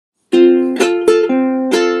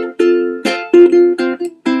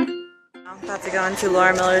to go into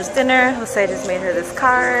Laura Miller's dinner. Jose just made her this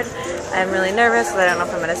card. I'm really nervous because I don't know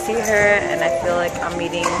if I'm going to see her, and I feel like I'm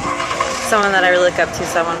meeting someone that I really look up to,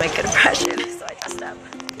 so I want to make a good impression, so I dressed up.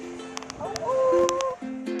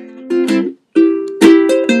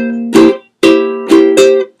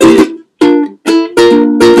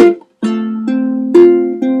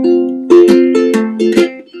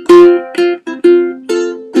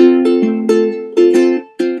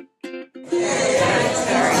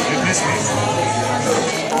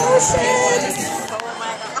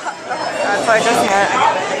 So I just met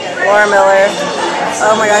Laura Miller.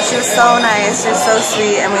 Oh my god, she was so nice. She was so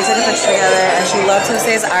sweet, and we took a picture together, and she loved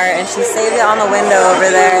Jose's art, and she saved it on the window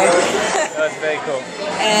over there. That's very cool.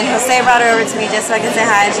 And Jose brought her over to me just so I could say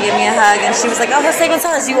hi, and she gave me a hug, and she was like, "Oh, Jose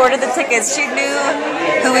Gonzalez, you ordered the tickets." She knew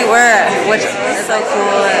who we were, which is so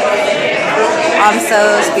cool. I'm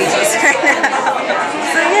so speechless right now.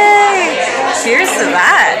 So yay! Cheers to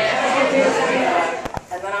that.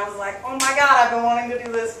 Oh my god, I've been wanting to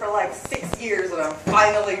do this for like 6 years and I'm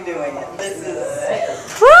finally doing it. This is...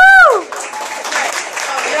 Woo!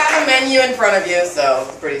 So you have a menu in front of you, so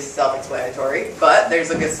it's pretty self-explanatory. But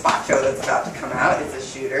there's a gazpacho that's about to come out. It's a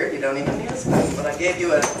shooter. You don't even need a spoon. But I gave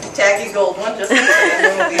you a tacky gold one just in case.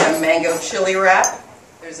 And then we have a mango chili wrap.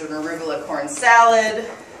 There's an arugula corn salad.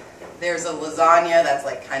 There's a lasagna. That's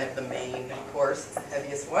like kind of the main course, the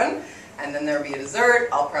heaviest one. And then there'll be a dessert.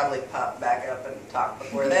 I'll probably pop back up and talk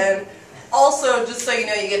before then. Also, just so you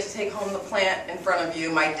know, you get to take home the plant in front of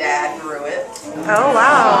you. My dad grew it. Oh,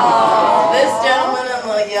 wow. This gentleman in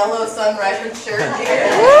the yellow Sun-Ripened shirt here.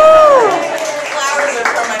 Woo! Flowers are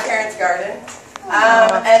from my parents' garden.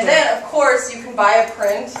 And then, of course, you can buy a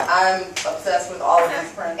print. I'm obsessed with all of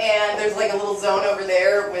these prints. And there's like a little zone over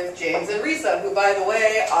there with James and Risa, who, by the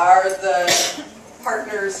way, are the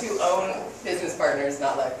partners who own business partners,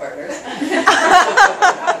 not life partners.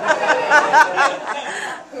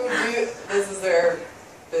 This is their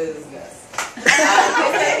business.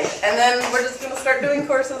 Okay, and then we're just going to start doing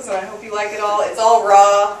courses, and I hope you like it all. It's all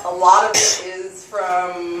raw. A lot of it is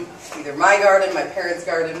from either my garden, my parents'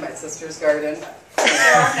 garden, my sister's garden.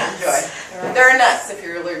 Enjoy. There are nuts if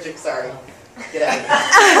you're allergic, sorry. Get out of here.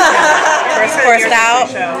 First course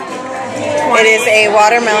out. It is a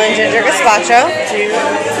watermelon ginger gazpacho.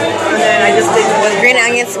 And I just did with green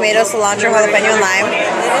onions, tomatoes, cilantro, jalapeno, and lime.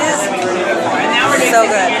 It is so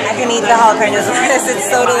good. I can eat the jalapenos with this. It's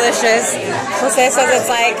so delicious. Jose says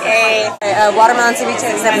it's like a watermelon ceviche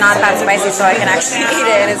except not that spicy, so I can actually eat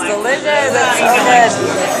it. It's delicious. It's so good.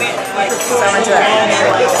 So into it.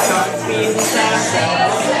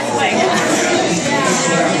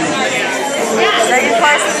 Second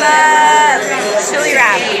course is a chili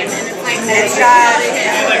wrap. It's got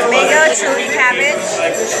mango, chili, cabbage,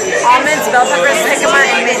 almonds, bell peppers, jicama,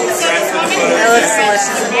 and mint. It looks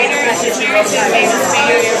delicious. It's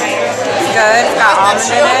good. It's got almond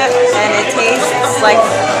in it, and it tastes like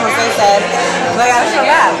Jose said, like a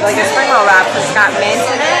wrap, like a spring roll wrap, because it's got mint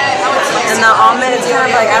in it. And the almond is kind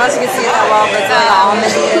of like, I don't know if you can see it that well, but it's like an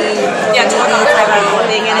almondy, type of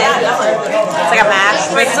thing in it. It's like a mash,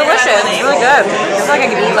 but it's delicious. It's really good. It's like I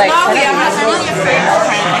could eat like 10 of these.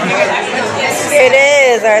 It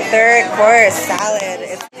is our third course salad.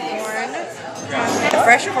 It's corn,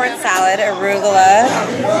 fresh corn salad, arugula,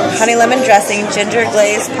 honey lemon dressing, ginger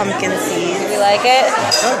glazed pumpkin seeds. Do you like it?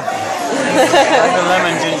 The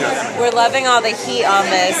lemon ginger. We're loving all the heat on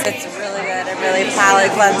this. It's really good and really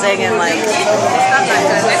palate cleansing and like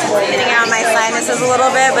hitting out my sinuses a little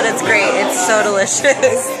bit, but it's great. It's so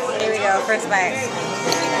delicious. Here we go, first bite.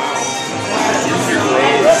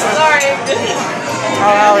 Sorry.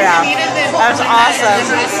 Oh, hell yeah. That's awesome.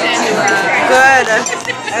 Good.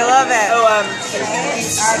 I love it. Our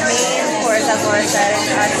main course, as Laura said, is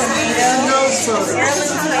our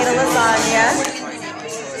tomato lasagna.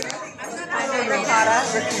 Ricotta,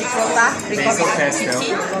 Basil pesto.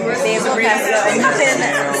 Basil pesto, and you can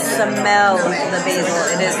smell the basil.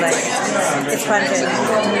 It is like, it's pungent.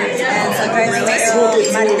 And some dry tomato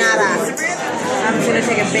marinara. I'm just going to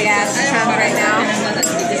take a big ass chunk right now and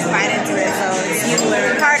just bite into it, so it's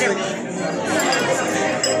pardon me.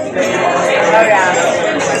 Oh yeah.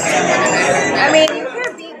 I mean, you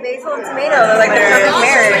can't beat basil and tomato. They're like the perfect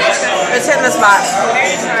marriage. It's hitting the spot.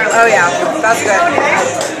 Oh yeah, that's good.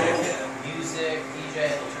 Music,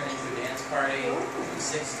 DJ, it'll turn into a dance party,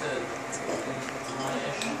 6 to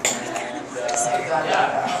 1-ish.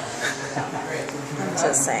 I'm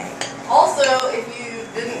just saying. Also, if you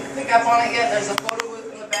didn't pick up on it yet, there's a photo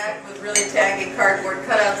booth in the back with really tacky cardboard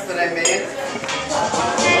cutouts that I made.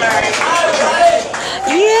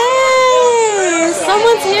 Yes!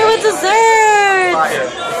 Someone's here with dessert!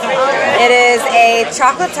 It is a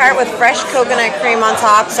chocolate tart with fresh coconut cream on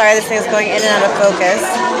top. Sorry, this thing's going in and out of focus.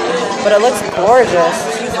 But it looks gorgeous.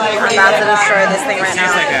 I'm about to destroy this thing right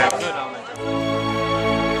now.